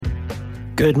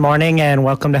Good morning and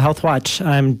welcome to Health Watch.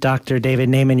 I'm Dr. David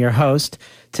Naiman, your host.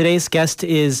 Today's guest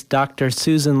is Dr.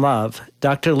 Susan Love.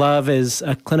 Dr. Love is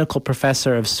a clinical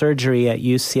professor of surgery at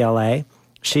UCLA.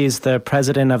 She's the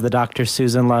president of the Dr.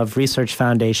 Susan Love Research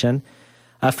Foundation,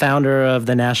 a founder of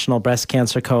the National Breast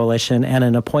Cancer Coalition, and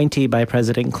an appointee by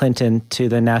President Clinton to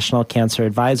the National Cancer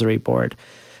Advisory Board.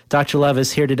 Dr. Love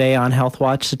is here today on Health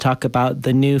Watch to talk about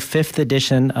the new 5th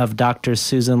edition of Dr.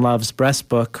 Susan Love's breast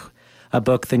book, a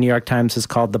book the New York Times has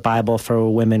called the Bible for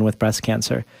women with breast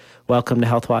cancer. Welcome to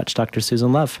Health Watch, Dr.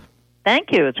 Susan Love.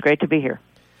 Thank you. It's great to be here.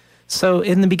 So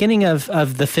in the beginning of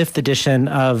the 5th edition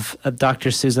of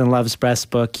Dr. Susan Love's breast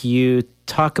book, you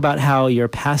talk about how your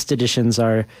past editions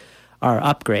are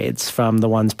upgrades from the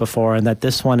ones before, and that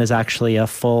this one is actually a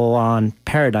full-on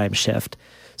paradigm shift.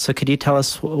 So could you tell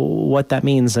us what that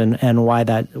means and why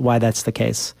that's the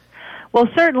case? Well,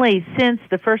 certainly since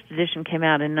the first edition came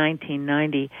out in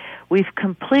 1990, we've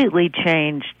completely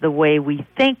changed the way we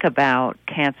think about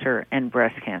cancer and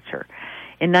breast cancer.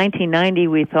 In 1990,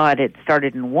 we thought it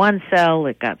started in one cell,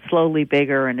 it got slowly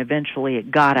bigger, and eventually it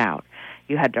got out.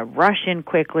 You had to rush in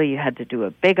quickly, you had to do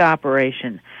a big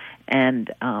operation,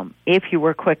 and if you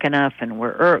were quick enough and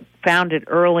found it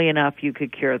early enough, you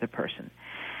could cure the person.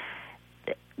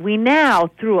 We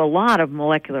now, through a lot of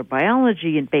molecular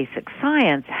biology and basic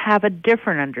science, have a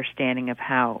different understanding of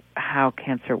how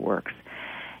cancer works.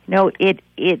 You know,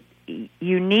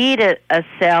 you need a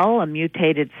cell, a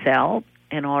mutated cell,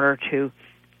 in order to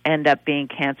end up being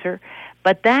cancer,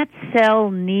 but that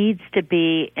cell needs to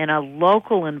be in a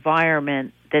local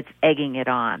environment that's egging it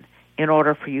on in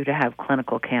order for you to have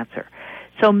clinical cancer.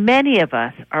 So many of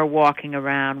us are walking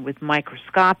around with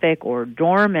microscopic or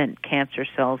dormant cancer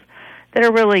cells that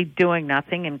are really doing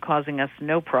nothing and causing us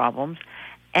no problems.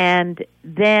 And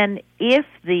then if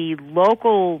the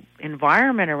local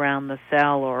environment around the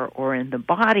cell or in the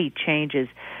body changes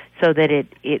so that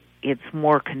it's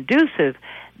more conducive,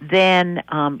 then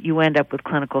you end up with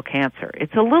clinical cancer.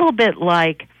 It's a little bit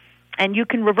like, and you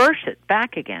can reverse it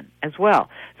back again as well.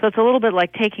 So it's a little bit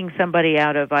like taking somebody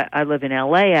out of, I live in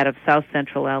L.A., out of South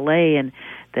Central L.A., and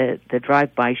the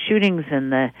drive-by shootings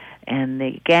and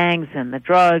the gangs and the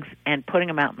drugs, and putting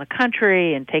them out in the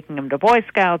country and taking them to Boy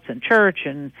Scouts and church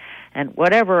and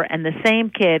whatever, and the same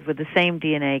kid with the same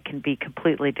DNA can be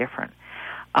completely different.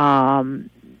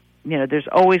 There's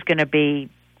always going to be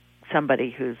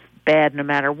somebody who's bad no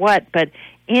matter what, but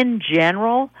in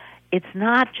general, it's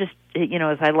not just,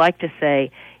 as I like to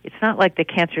say, it's not like the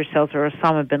cancer cells are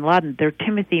Osama bin Laden. They're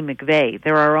Timothy McVeigh.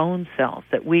 They're our own cells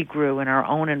that we grew in our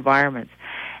own environments.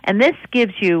 And this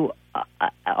gives you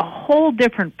a whole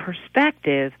different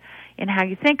perspective in how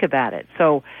you think about it.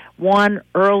 So one,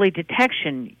 early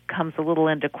detection comes a little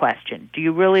into question. Do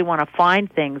you really want to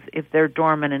find things if they're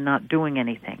dormant and not doing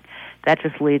anything? That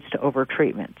just leads to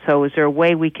overtreatment. So is there a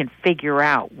way we can figure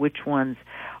out which ones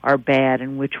are bad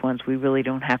and which ones we really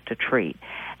don't have to treat?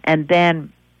 And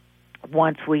then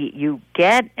once you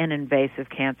get an invasive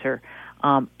cancer,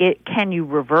 can you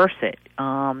reverse it?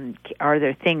 Are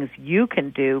there things you can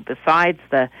do besides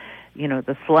the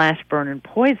slash, burn, and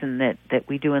poison that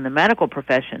we do in the medical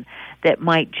profession that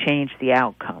might change the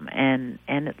outcome? And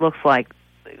it looks like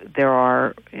there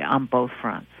are on both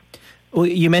fronts. Well,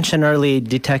 you mentioned early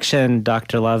detection,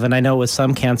 Dr. Love, and I know with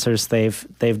some cancers they've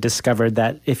discovered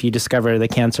that if you discover the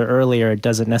cancer earlier, it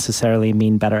doesn't necessarily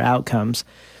mean better outcomes.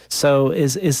 So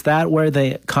is that where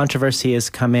the controversy has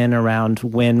come in around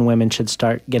when women should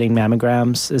start getting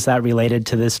mammograms? Is that related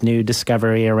to this new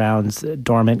discovery around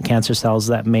dormant cancer cells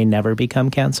that may never become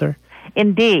cancer?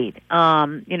 Indeed.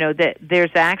 That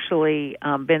there's actually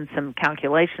been some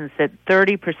calculations that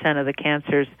 30% of the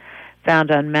cancers found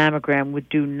on mammogram would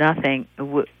do nothing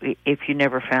if you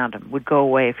never found them, would go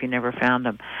away if you never found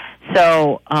them.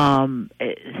 So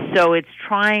it's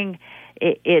trying...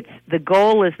 It's the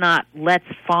goal is not let's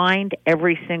find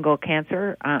every single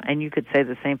cancer, and you could say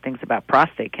the same things about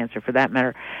prostate cancer for that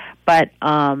matter, but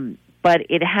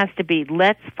it has to be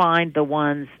let's find the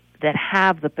ones that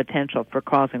have the potential for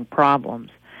causing problems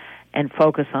and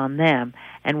focus on them.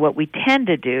 And what we tend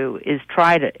to do is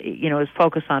try to is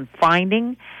focus on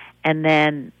finding, and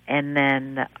then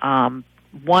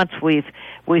once we've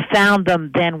found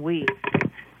them, then we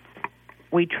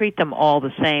treat them all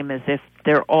the same as if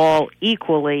they're all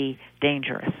equally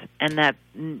dangerous, and that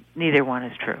neither one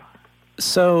is true.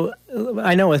 So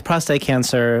I know with prostate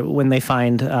cancer, when they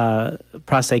find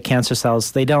prostate cancer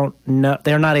cells, they're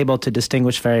not able to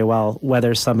distinguish very well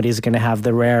whether somebody's going to have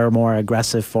the rare, more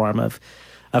aggressive form of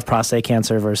prostate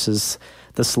cancer versus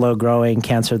the slow-growing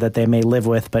cancer that they may live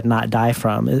with but not die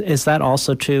from. Is that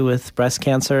also true with breast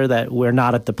cancer, that we're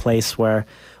not at the place where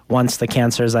once the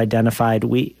cancer is identified,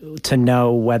 to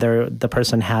know whether the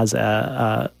person has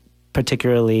a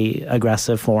particularly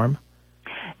aggressive form?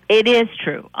 It is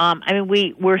true.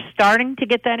 We're starting to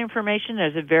get that information.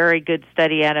 There's a very good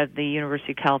study out of the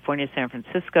University of California, San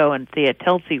Francisco, and Thea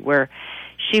Tilsey, where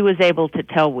she was able to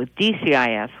tell with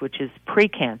DCIS, which is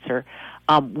precancer,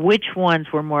 which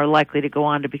ones were more likely to go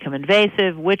on to become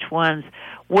invasive, which ones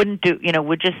would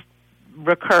just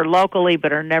recur locally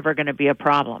but are never going to be a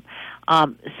problem.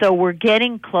 So we're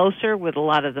getting closer with a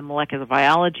lot of the molecular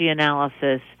biology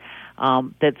analysis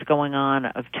that's going on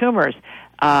of tumors.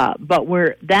 But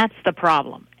that's the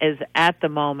problem, is at the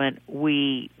moment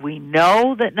we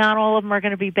know that not all of them are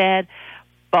going to be bad,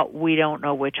 but we don't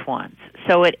know which ones.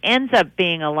 So it ends up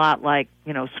being a lot like,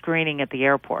 screening at the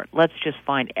airport. Let's just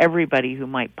find everybody who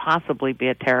might possibly be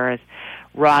a terrorist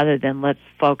rather than let's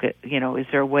focus, is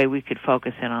there a way we could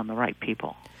focus in on the right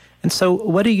people? And so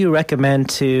what do you recommend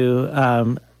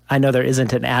to, I know there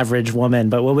isn't an average woman,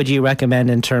 but what would you recommend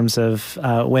in terms of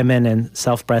women and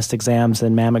self-breast exams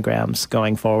and mammograms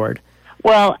going forward?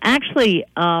 Well, actually,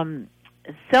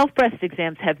 self-breast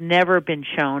exams have never been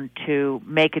shown to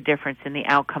make a difference in the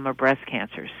outcome of breast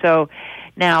cancer. So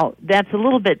now that's a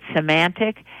little bit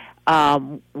semantic.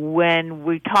 When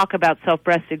we talk about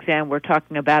self-breast exam, we're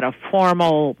talking about a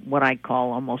formal, what I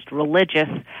call almost religious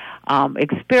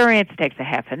experience. It takes a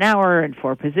half an hour in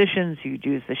 4 positions. You'd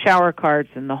use the shower cards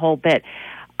and the whole bit.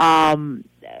 Obviously,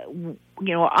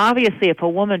 if a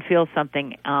woman feels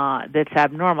something that's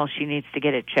abnormal, she needs to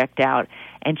get it checked out,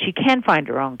 and she can find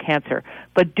her own cancer.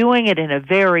 But doing it in a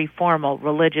very formal,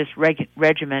 religious,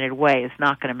 regimented way is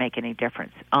not going to make any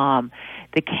difference.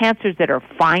 The cancers that are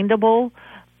findable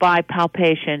by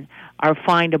palpation are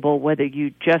findable whether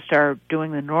you just are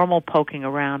doing the normal poking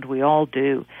around we all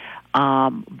do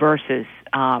versus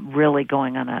really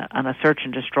going on a search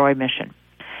and destroy mission.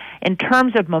 In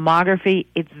terms of mammography,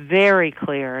 it's very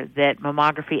clear that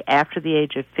mammography after the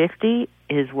age of 50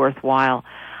 is worthwhile.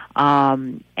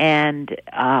 And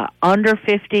under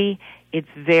 50, it's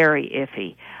very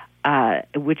iffy,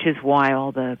 which is why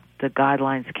all the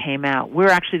guidelines came out. We're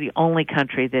actually the only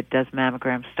country that does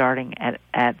mammograms starting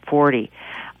at 40.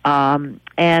 And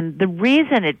the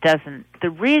reason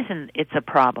it's a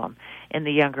problem in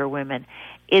the younger women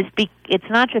is it's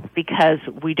not just because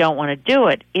we don't want to do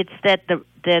it. It's that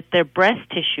their breast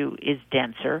tissue is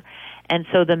denser, and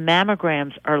so the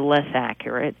mammograms are less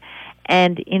accurate.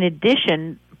 And in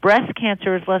addition, breast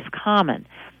cancer is less common.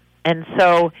 And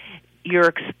so you're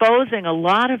exposing a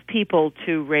lot of people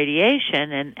to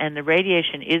radiation, and the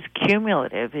radiation is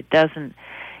cumulative. Doesn't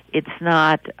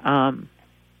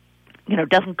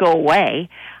go away.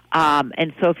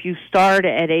 And so if you start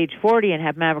at age 40 and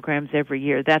have mammograms every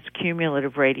year, that's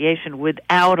cumulative radiation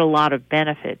without a lot of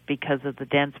benefit because of the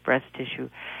dense breast tissue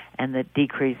and the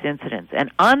decreased incidence. And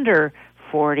under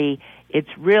 40, it's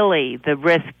really the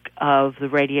risk of the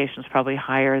radiation is probably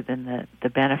higher than the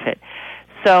benefit.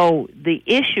 So the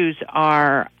issues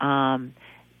are,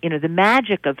 the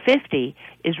magic of 50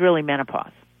 is really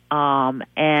menopause.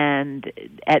 And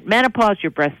at menopause,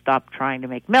 your breasts stop trying to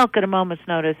make milk at a moment's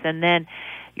notice, and then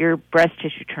your breast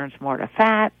tissue turns more to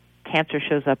fat. Cancer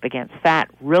shows up against fat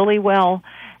really well,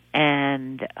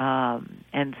 and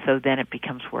so then it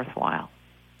becomes worthwhile.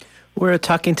 We're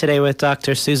talking today with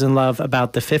Dr. Susan Love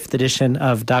about the 5th edition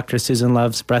of Dr. Susan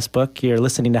Love's Breast Book. You're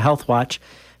listening to Health Watch.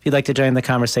 If you'd like to join the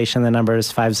conversation, the number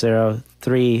is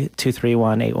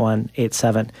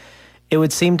 503-231-8187. It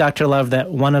would seem, Dr. Love,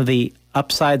 that one of the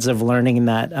upsides of learning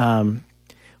that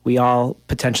we all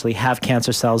potentially have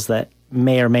cancer cells that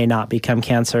may or may not become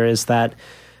cancer is that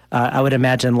I would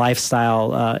imagine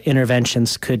lifestyle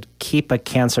interventions could keep a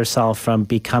cancer cell from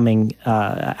becoming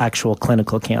actual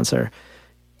clinical cancer.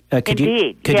 Could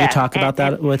you talk about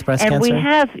that with breast cancer?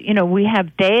 And we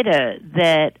have data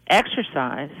that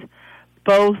exercise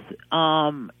both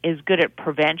is good at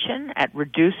prevention, at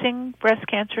reducing breast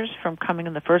cancers from coming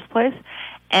in the first place,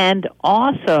 and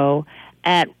also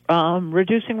at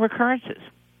reducing recurrences.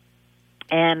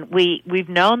 And we've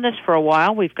known this for a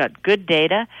while. We've got good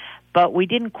data, but we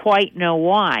didn't quite know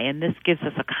why. And this gives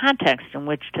us a context in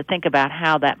which to think about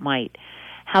how that might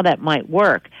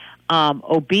work.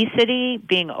 Obesity,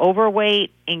 being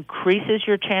overweight, increases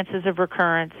your chances of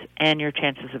recurrence and your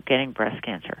chances of getting breast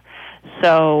cancer.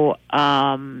 So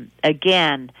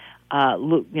again,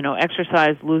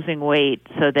 exercise, losing weight,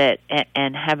 so that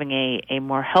and having a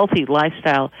more healthy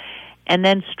lifestyle, and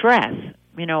then stress.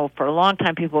 For a long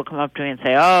time, people will come up to me and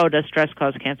say, "Oh, does stress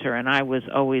cause cancer?" And I was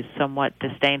always somewhat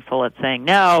disdainful at saying,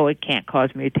 "No, it can't cause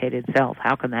mutated cells.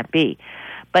 How can that be?"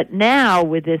 But now,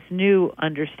 with this new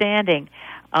understanding,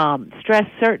 stress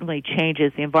certainly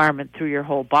changes the environment through your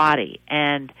whole body.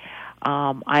 And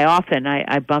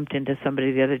I bumped into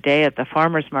somebody the other day at the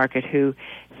farmer's market who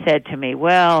said to me,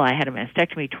 well, I had a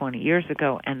mastectomy 20 years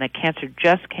ago, and the cancer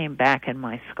just came back in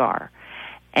my scar.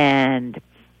 And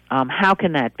how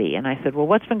can that be? And I said, well,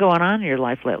 what's been going on in your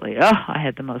life lately? Oh, I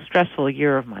had the most stressful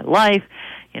year of my life.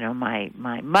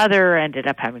 My mother ended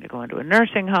up having to go into a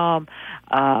nursing home,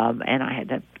 and I had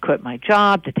to quit my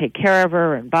job to take care of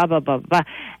her, and blah, blah, blah, blah.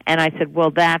 And I said, well,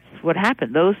 that's what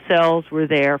happened. Those cells were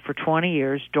there for 20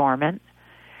 years, dormant,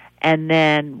 and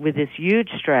then with this huge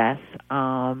stress,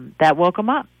 that woke them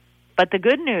up. But the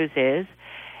good news is,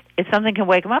 if something can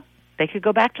wake them up, they could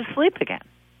go back to sleep again.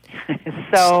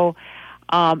 So,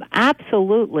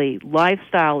 absolutely,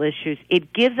 lifestyle issues.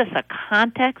 It gives us a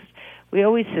context. We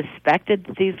always suspected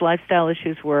that these lifestyle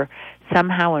issues were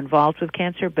somehow involved with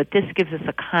cancer, but this gives us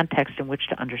a context in which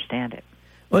to understand it.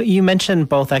 Well, you mentioned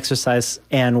both exercise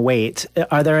and weight.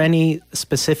 Are there any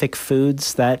specific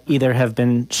foods that either have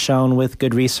been shown with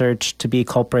good research to be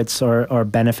culprits or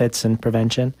benefits in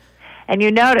prevention? And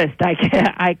you noticed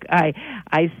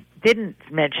I didn't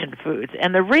mention foods.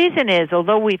 And the reason is,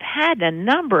 although we've had a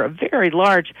number of very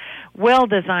large,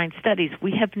 well-designed studies,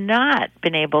 we have not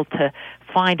been able to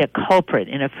find a culprit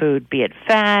in a food, be it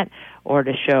fat, or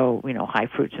to show, high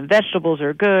fruits and vegetables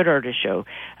are good, or to show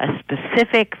a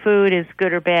specific food is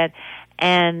good or bad.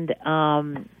 And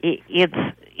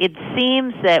it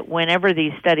seems that whenever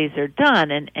these studies are done,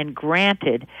 and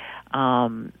granted,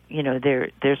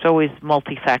 there's always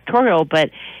multifactorial,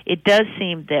 but it does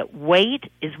seem that weight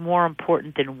is more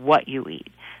important than what you eat.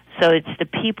 So it's the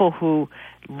people who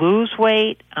lose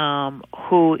weight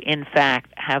who, in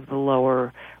fact, have the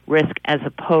lower risk as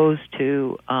opposed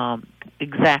to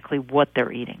exactly what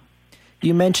they're eating.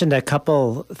 You mentioned a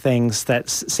couple things that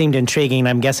seemed intriguing.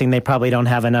 I'm guessing they probably don't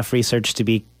have enough research to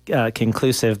be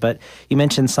conclusive, but you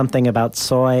mentioned something about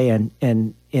soy and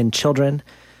in children,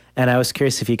 and I was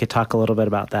curious if you could talk a little bit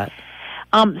about that.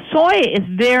 Soy is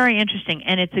very interesting,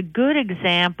 and it's a good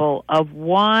example of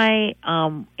why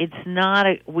it's not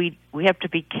we have to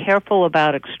be careful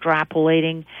about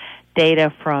extrapolating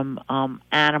data from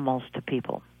animals to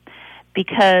people,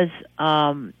 because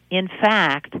in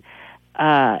fact,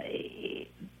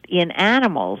 in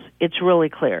animals, it's really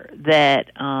clear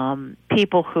that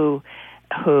people who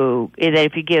that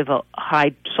if you give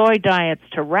high soy diets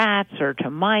to rats or to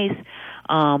mice,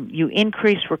 you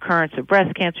increase recurrence of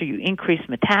breast cancer, you increase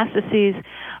metastases,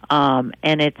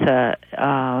 and it's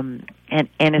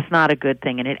not a good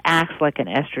thing, and it acts like an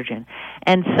estrogen.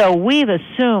 And so we've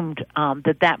assumed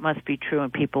that must be true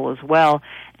in people as well.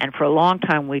 And for a long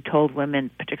time, we told women,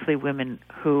 particularly women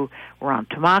who were on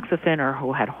tamoxifen or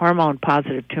who had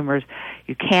hormone-positive tumors,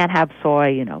 you can't have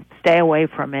soy. Stay away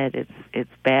from it. It's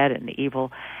bad and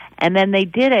evil. And then they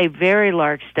did a very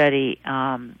large study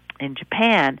in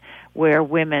Japan where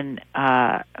women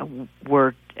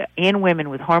women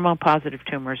with hormone-positive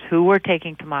tumors who were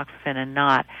taking tamoxifen and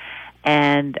not,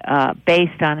 and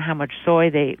based on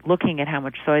looking at how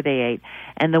much soy they ate.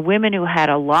 And the women who had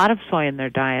a lot of soy in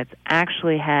their diets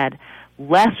actually had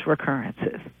less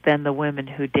recurrences than the women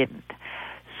who didn't.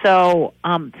 So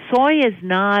soy is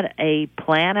not a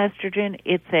plant estrogen.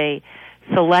 It's a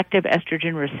selective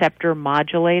estrogen receptor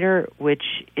modulator, which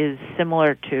is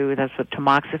similar to, that's what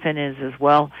tamoxifen is as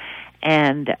well.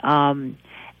 And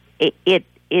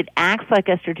it acts like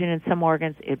estrogen in some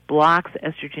organs, it blocks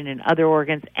estrogen in other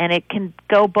organs, and it can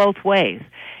go both ways.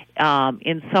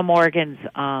 In some organs,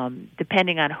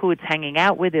 depending on who it's hanging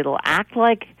out with, it'll act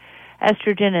like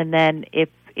estrogen, and then if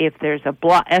there's a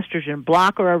estrogen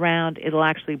blocker around, it'll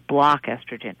actually block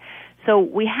estrogen. So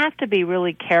we have to be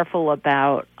really careful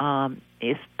about,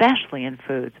 especially in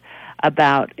foods,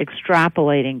 about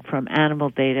extrapolating from animal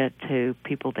data to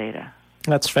people data.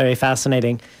 That's very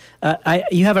fascinating.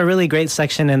 You have a really great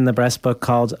section in the breast book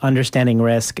called Understanding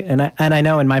Risk. And I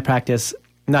know in my practice,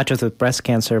 not just with breast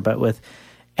cancer, but with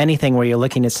anything where you're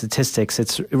looking at statistics,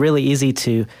 it's really easy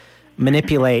to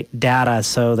manipulate data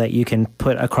so that you can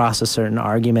put across a certain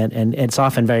argument. And it's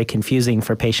often very confusing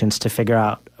for patients to figure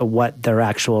out what their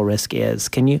actual risk is.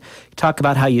 Can you talk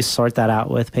about how you sort that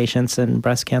out with patients in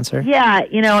breast cancer? Yeah,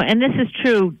 and this is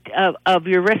true of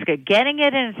your risk of getting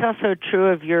it, and it's also true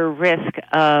of your risk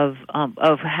of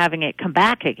having it come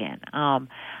back again.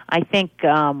 I think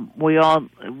we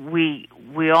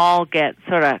all get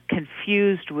sort of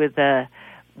confused with the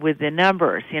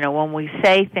numbers. When we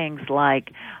say things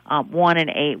like 1 in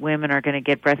 8 women are going to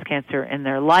get breast cancer in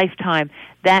their lifetime,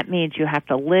 that means you have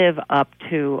to live up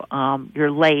to your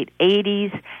late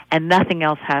 80s, and nothing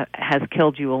else has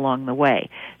killed you along the way.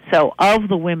 So of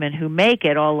the women who make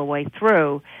it all the way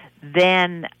through,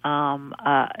 then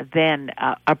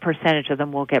a percentage of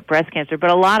them will get breast cancer. But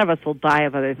a lot of us will die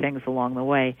of other things along the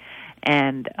way,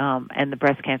 and the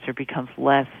breast cancer becomes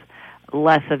less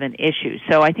of an issue.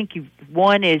 So I think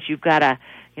you've got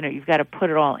to put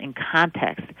it all in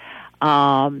context.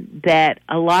 That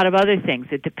a lot of other things,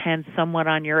 it depends somewhat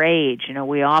on your age.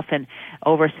 We often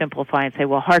oversimplify and say,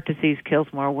 well, heart disease kills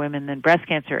more women than breast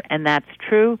cancer, and that's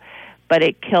true, but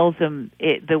it kills them.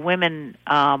 The women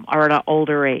are at an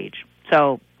older age,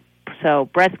 so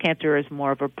breast cancer is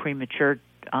more of a premature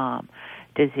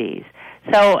disease.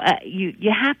 So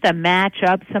you have to match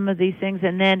up some of these things,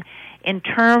 and then in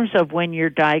terms of when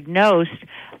you're diagnosed,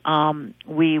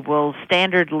 we will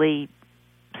standardly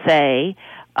say,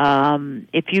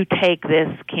 if you take this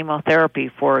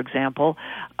chemotherapy, for example,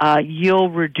 you'll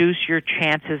reduce your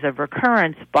chances of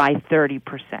recurrence by 30%.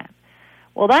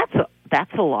 Well,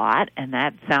 that's a lot, and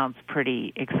that sounds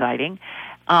pretty exciting,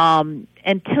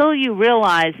 until you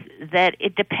realize that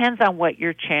it depends on what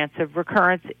your chance of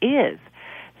recurrence is.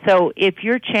 So if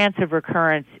your chance of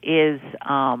recurrence is,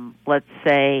 let's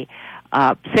say,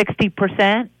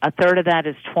 60%, a third of that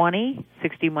is 20.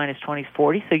 60 minus 20 is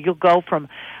 40. So you'll go from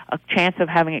a chance of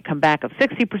having it come back of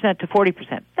 60% to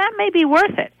 40%. That may be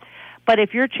worth it. But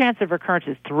if your chance of recurrence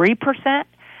is 3%,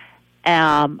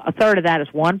 a third of that is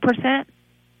 1%,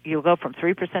 you'll go from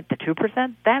 3% to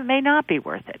 2%. That may not be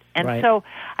worth it. And right. So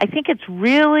I think it's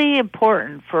really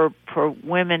important for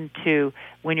women to,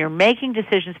 when you're making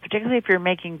decisions, particularly if you're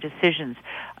making decisions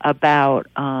about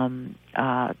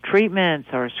treatments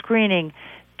or screening,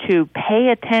 to pay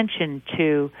attention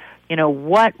to,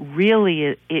 what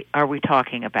really are we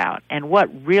talking about and what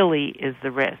really is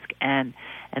the risk. And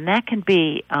that can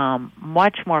be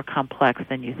much more complex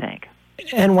than you think.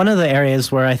 And one of the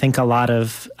areas where I think a lot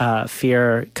of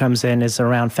fear comes in is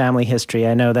around family history.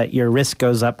 I know that your risk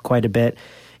goes up quite a bit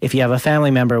if you have a family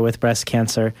member with breast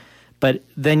cancer, but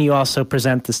then you also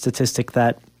present the statistic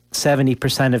that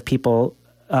 70% of people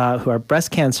who are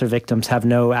breast cancer victims have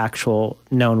no actual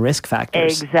known risk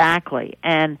factors. Exactly.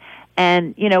 And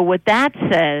what that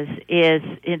says is,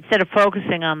 instead of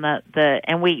focusing on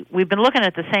and we've been looking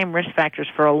at the same risk factors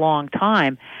for a long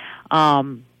time,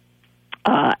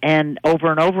 and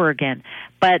over again.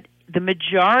 But the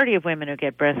majority of women who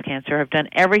get breast cancer have done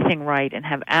everything right and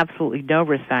have absolutely no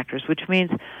risk factors, which means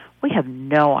we have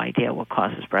no idea what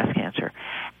causes breast cancer.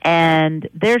 And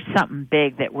there's something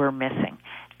big that we're missing.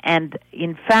 And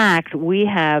in fact, we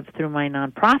have, through my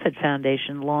nonprofit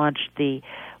foundation, launched the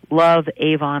Love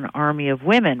Avon Army of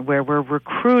Women, where we're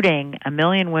recruiting 1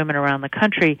 million women around the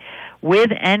country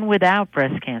with and without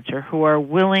breast cancer who are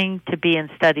willing to be in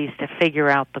studies to figure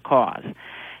out the cause.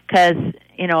 Because,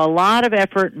 a lot of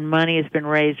effort and money has been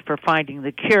raised for finding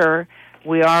the cure.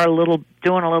 We are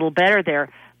doing a little better there,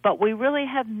 but we really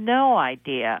have no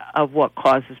idea of what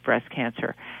causes breast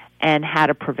cancer and how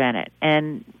to prevent it.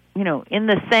 And, in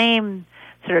the same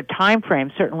sort of time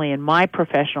frame, certainly in my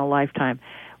professional lifetime,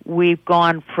 we've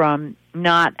gone from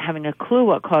not having a clue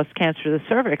what caused cancer of the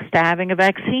cervix to having a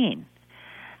vaccine.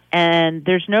 And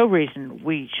there's no reason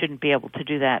we shouldn't be able to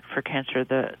do that for cancer of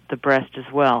the breast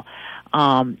as well.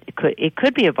 It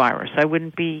could be a virus. I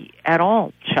wouldn't be at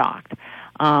all shocked.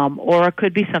 Or it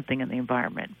could be something in the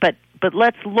environment. But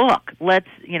let's look. Let's,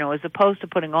 as opposed to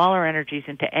putting all our energies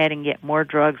into adding yet more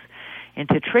drugs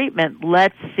into treatment,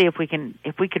 let's see if we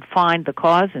could find the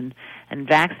cause and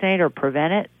vaccinate or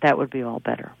prevent it. That would be all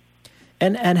better.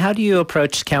 And how do you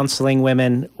approach counseling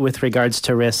women with regards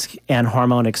to risk and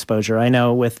hormone exposure? I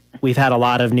know we've had a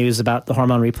lot of news about the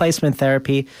hormone replacement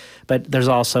therapy, but there's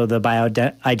also the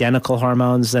bioidentical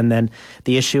hormones, and then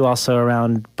the issue also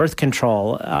around birth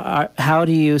control. How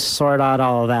do you sort out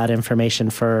all of that information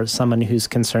for someone who's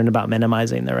concerned about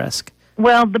minimizing the risk?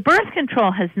 Well, the birth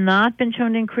control has not been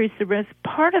shown to increase the risk.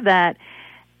 Part of that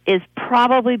is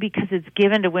probably because it's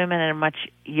given to women at a much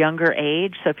younger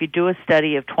age. So if you do a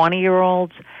study of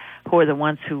 20-year-olds who are the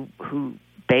ones who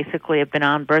basically have been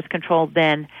on birth control,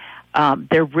 then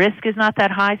their risk is not that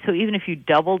high. So even if you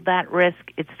doubled that risk,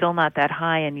 it's still not that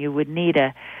high, and you would need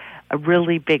a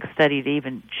really big study to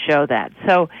even show that.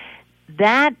 So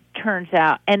that turns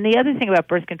out, and the other thing about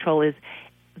birth control is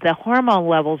the hormone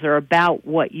levels are about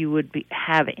what you would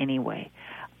have anyway.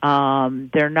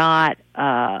 They're not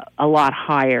a lot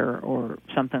higher or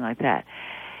something like that.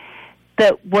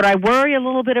 What I worry a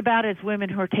little bit about is women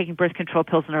who are taking birth control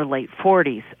pills in their late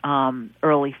 40s,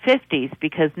 early 50s,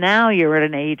 because now you're at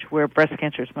an age where breast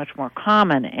cancer is much more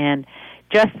common, and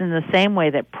just in the same way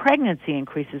that pregnancy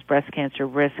increases breast cancer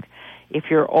risk if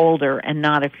you're older and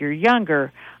not if you're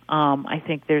younger, I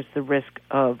think there's the risk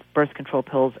of birth control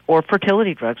pills or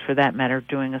fertility drugs, for that matter,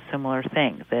 doing a similar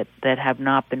thing that have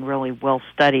not been really well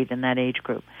studied in that age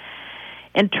group.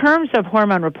 In terms of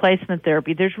hormone replacement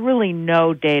therapy, there's really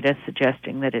no data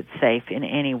suggesting that it's safe in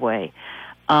any way.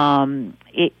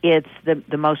 It's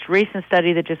the most recent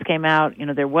study that just came out.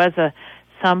 There was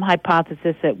some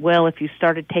hypothesis that, well, if you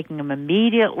started taking them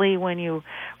immediately when you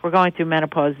were going through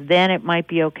menopause, then it might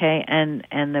be okay, and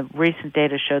the recent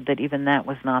data showed that even that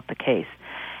was not the case.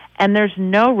 And there's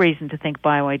no reason to think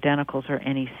bioidenticals are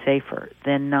any safer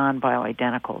than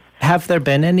non-bioidenticals. Have there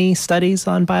been any studies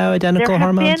on bioidentical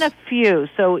hormones? There have been a few.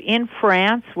 So in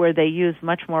France, where they use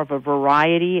much more of a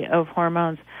variety of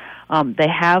hormones, they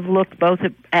have looked both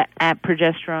at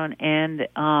progesterone and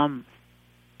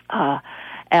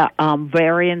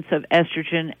variants of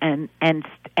estrogen, and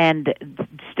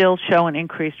still show an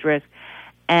increased risk.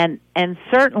 And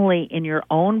certainly in your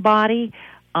own body,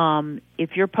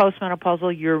 if you're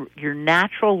postmenopausal, your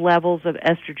natural levels of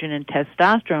estrogen and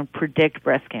testosterone predict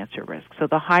breast cancer risk. So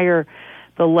the higher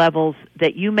the levels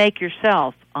that you make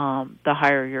yourself, the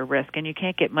higher your risk. And you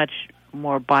can't get much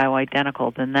more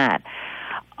bioidentical than that.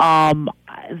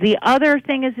 The other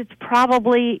thing is it's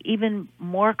probably even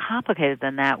more complicated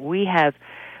than that. We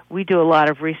do a lot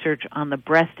of research on the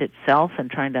breast itself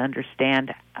and trying to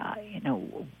understand,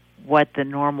 what the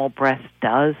normal breast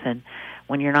does and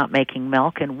when you're not making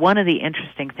milk. And one of the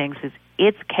interesting things is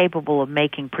it's capable of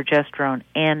making progesterone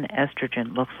and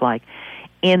estrogen, looks like,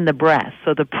 in the breast.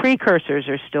 So the precursors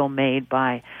are still made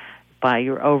by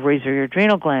your ovaries or your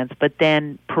adrenal glands, but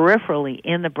then peripherally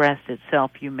in the breast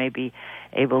itself, you may be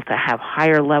able to have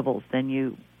higher levels than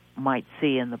you might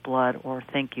see in the blood or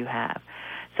think you have.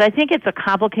 So I think it's a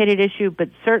complicated issue, but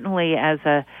certainly as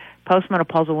a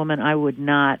postmenopausal woman, I would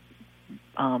not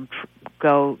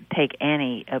go take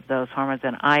any of those hormones,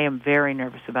 and I am very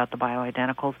nervous about the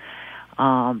bioidenticals.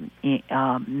 I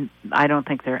don't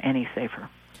think they're any safer.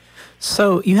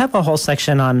 So you have a whole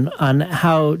section on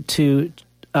how to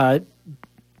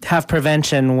have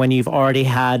prevention when you've already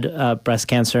had breast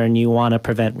cancer and you want to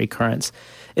prevent recurrence.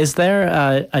 Is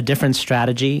there a different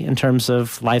strategy in terms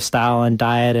of lifestyle and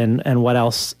diet and what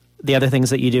else, the other things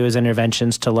that you do as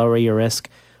interventions to lower your risk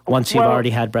once you've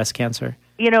already had breast cancer?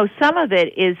 Some of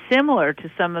it is similar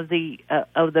to some of the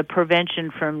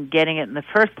prevention from getting it in the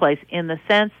first place, in the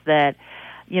sense that,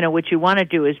 what you want to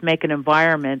do is make an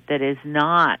environment that is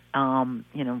not,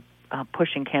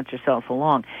 pushing cancer cells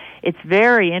along. It's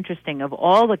very interesting. Of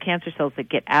all the cancer cells that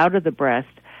get out of the breast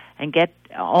and get,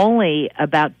 only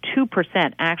about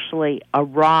 2% actually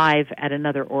arrive at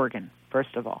another organ,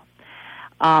 first of all.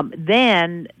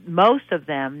 Then most of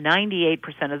them,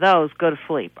 98% of those, go to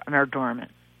sleep and are dormant.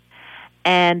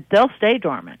 And they'll stay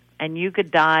dormant. And you could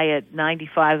die at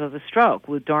 95 of a stroke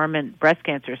with dormant breast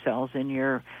cancer cells in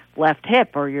your left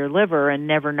hip or your liver and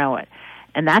never know it.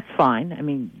 And that's fine. I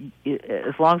mean,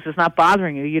 as long as it's not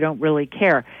bothering you, you don't really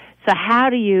care. So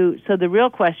so the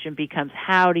real question becomes,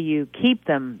 how do you keep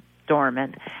them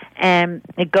dormant? And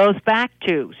it goes back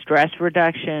to stress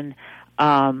reduction,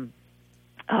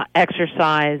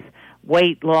 exercise,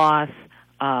 weight loss,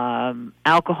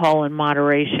 alcohol in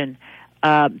moderation,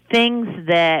 things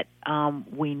that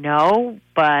we know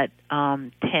but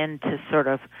tend to sort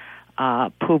of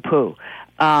poo-poo.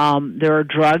 There are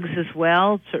drugs as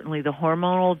well. Certainly the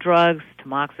hormonal drugs,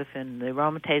 tamoxifen, the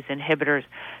aromatase inhibitors,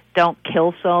 don't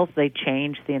kill cells. They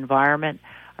change the environment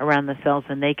around the cells,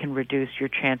 and they can reduce your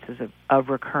chances of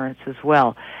recurrence as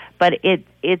well. But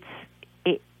it's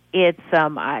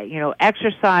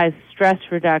exercise, stress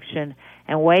reduction,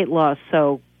 and weight loss.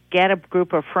 So get a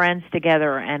group of friends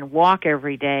together and walk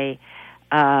every day.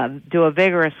 Do a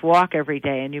vigorous walk every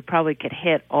day, and you probably could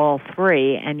hit all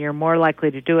three, and you're more likely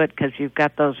to do it because you've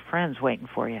got those friends waiting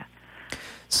for you.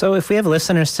 So if we have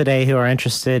listeners today who are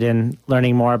interested in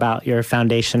learning more about your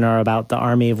foundation or about the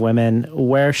Army of Women,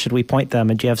 where should we point them?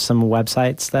 And do you have some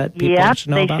websites that people should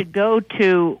know about? They should go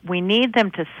to, we need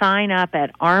them to sign up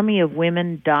at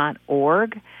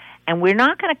armyofwomen.org. And we're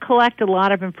not going to collect a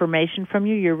lot of information from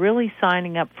you. You're really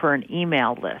signing up for an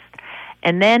email list.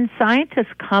 And then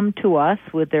scientists come to us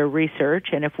with their research,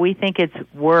 and if we think it's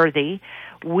worthy,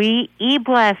 we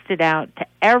e-blast it out to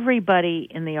everybody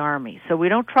in the Army. So we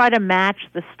don't try to match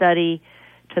the study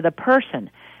to the person,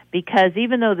 because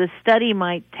even though the study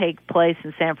might take place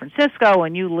in San Francisco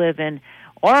and you live in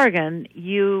Oregon,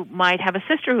 you might have a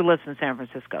sister who lives in San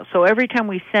Francisco. So every time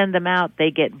we send them out, they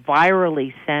get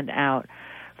virally sent out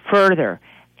further.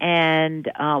 And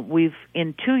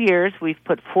in 2 years, we've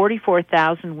put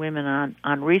 44,000 women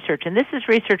on research. And this is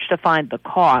research to find the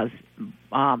cause.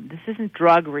 This isn't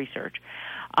drug research.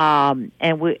 And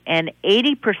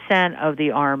 80% of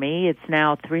the Army, it's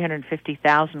now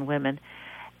 350,000 women,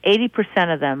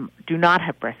 80% of them do not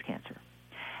have breast cancer.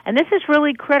 And this is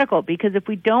really critical because if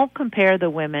we don't compare the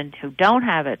women who don't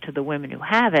have it to the women who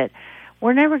have it,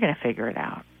 we're never going to figure it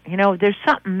out. There's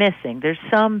something missing. There's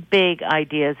some big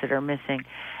ideas that are missing,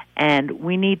 and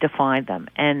we need to find them.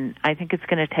 And I think it's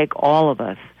going to take all of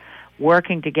us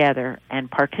working together and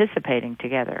participating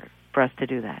together for us to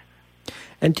do that.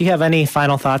 And do you have any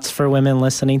final thoughts for women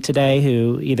listening today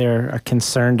who either are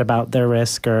concerned about their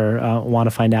risk or want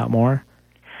to find out more?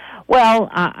 Well,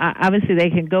 obviously they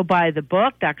can go buy the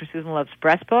book, Dr. Susan Love's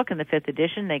Breast Book in the 5th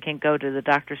edition. They can go to the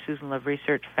Dr. Susan Love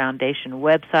Research Foundation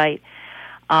website.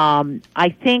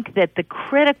 I think that the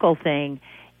critical thing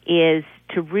is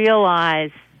to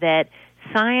realize that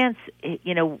science,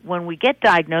 when we get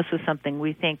diagnosed with something,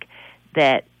 we think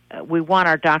that we want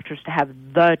our doctors to have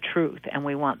the truth and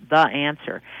we want the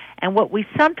answer. And what we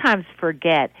sometimes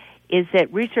forget is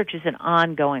that research is an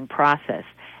ongoing process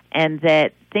and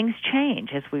that things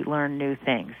change as we learn new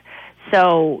things.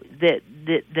 So the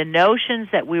notions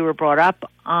that we were brought up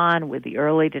on with the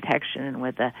early detection and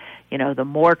with the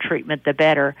more treatment the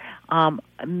better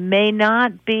may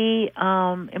not be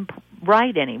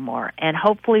right anymore. And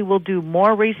hopefully we'll do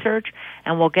more research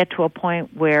and we'll get to a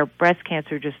point where breast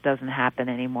cancer just doesn't happen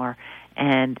anymore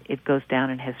and it goes down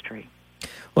in history.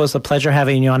 Well, it's a pleasure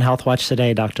having you on Health Watch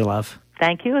today, Dr. Love.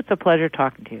 Thank you. It's a pleasure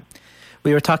talking to you.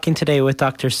 We were talking today with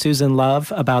Dr. Susan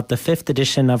Love about the 5th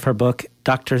edition of her book,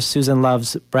 Dr. Susan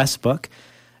Love's Breast Book.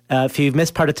 If you've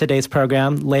missed part of today's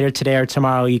program, later today or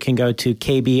tomorrow, you can go to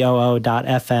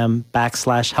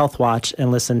kboo.fm/HealthWatch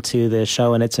and listen to the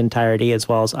show in its entirety as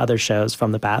well as other shows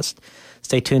from the past.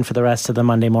 Stay tuned for the rest of the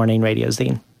Monday Morning Radio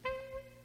Zine.